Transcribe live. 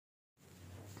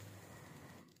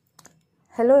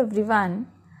Hello everyone,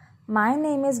 my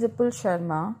name is Vipul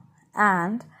Sharma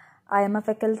and I am a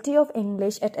faculty of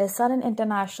English at SRN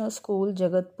International School,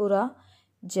 Jagatpura,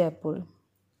 Jaipur.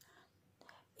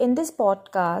 In this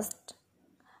podcast,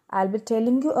 I'll be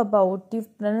telling you about the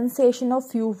pronunciation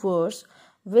of few words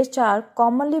which are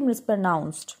commonly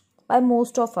mispronounced by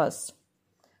most of us.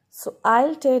 So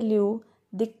I'll tell you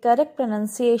the correct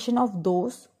pronunciation of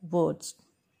those words.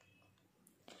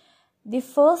 The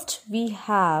first we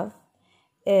have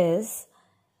is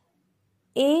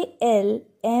almond.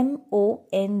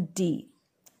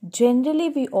 Generally,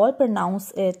 we all pronounce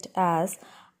it as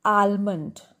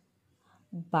almond,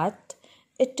 but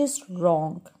it is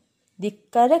wrong. The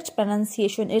correct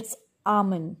pronunciation is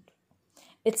almond.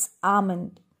 It's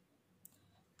almond.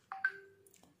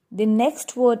 The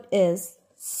next word is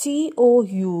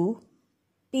coupon.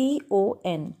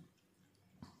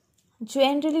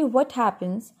 Generally, what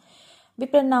happens? We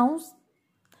pronounce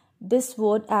this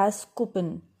word as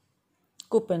coupon.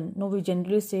 Coupon. No, we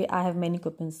generally say I have many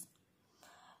coupons.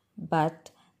 But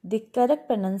the correct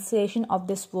pronunciation of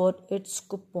this word is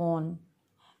coupon.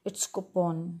 It's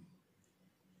coupon.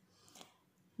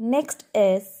 Next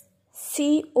is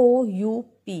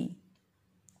coup.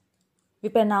 We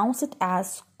pronounce it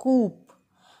as coop.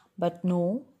 But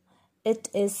no, it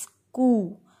is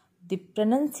coo. The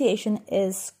pronunciation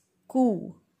is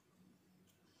coo.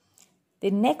 The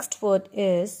next word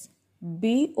is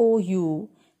boutique.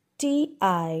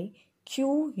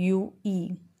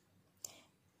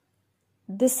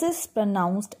 This is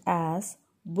pronounced as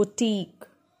boutique.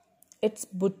 It's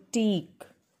boutique.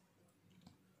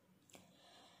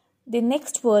 The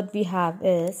next word we have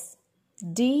is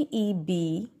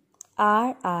debris.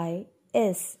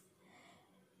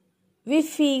 We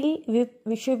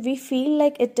feel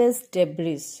like it is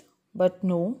debris, but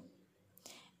no.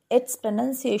 Its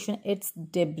pronunciation it's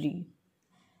debris.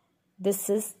 This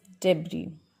is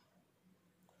debris.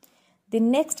 The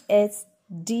next is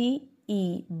debut.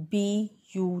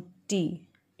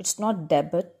 It's not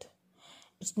debut.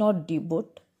 It's not debut.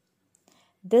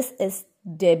 This is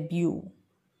debut.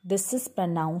 This is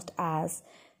pronounced as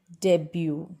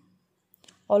debut.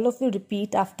 All of you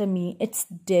repeat after me. It's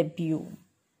debut.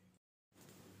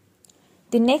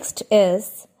 The next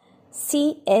is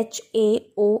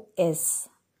chaos.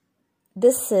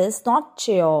 This is not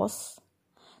chaos,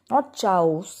 not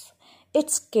chaos.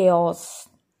 It's chaos.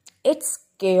 It's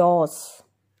chaos.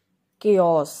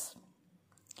 Chaos.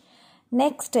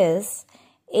 Next is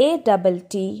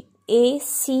attache.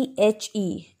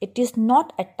 It is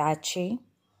not attache.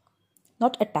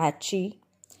 Not attache.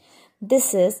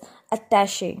 This is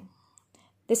attache.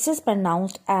 This is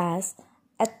pronounced as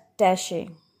attache.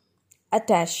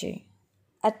 Attache.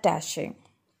 Attache.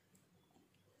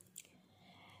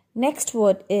 Next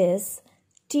word is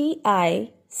ticklish.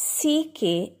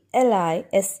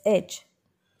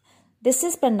 This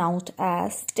is pronounced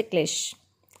as ticklish.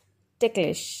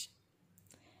 Ticklish.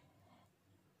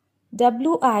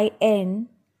 wintry.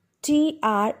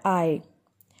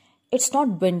 It's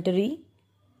not wintry.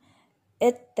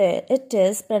 It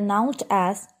is pronounced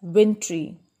as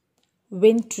wintry.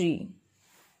 Wintry.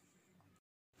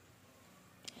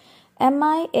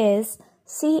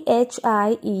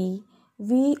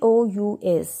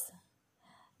 mischievousness.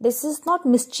 This is not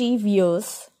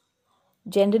mischievous.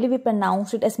 Generally, we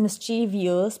pronounce it as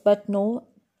mischievous, but no,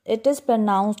 it is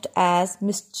pronounced as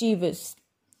mischievous.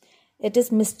 It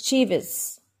is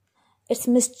mischievous. It's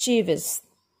mischievous.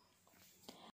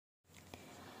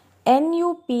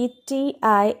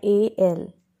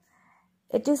 nuptial.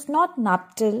 It is not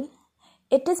nuptial.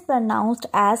 It is pronounced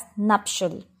as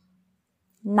nuptial.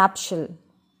 Nuptial.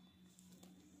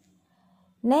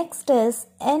 Next is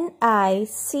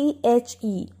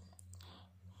niche.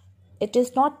 It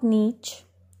is not niche.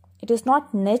 It is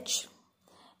not niche.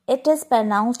 It is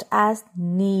pronounced as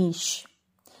niche.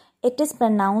 It is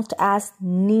pronounced as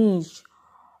niche.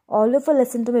 All of you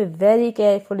listen to me very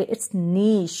carefully. It's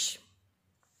niche.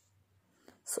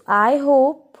 So I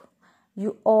hope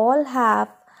you all have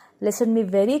listened me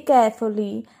very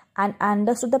carefully and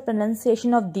understood the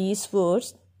pronunciation of these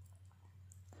words.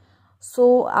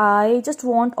 So I just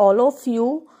want all of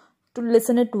you to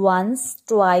listen it once,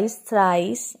 twice,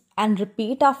 thrice and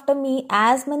repeat after me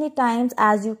as many times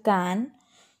as you can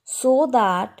so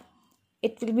that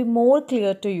it will be more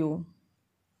clear to you.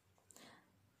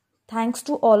 Thanks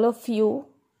to all of you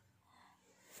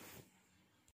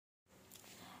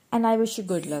and I wish you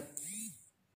good luck.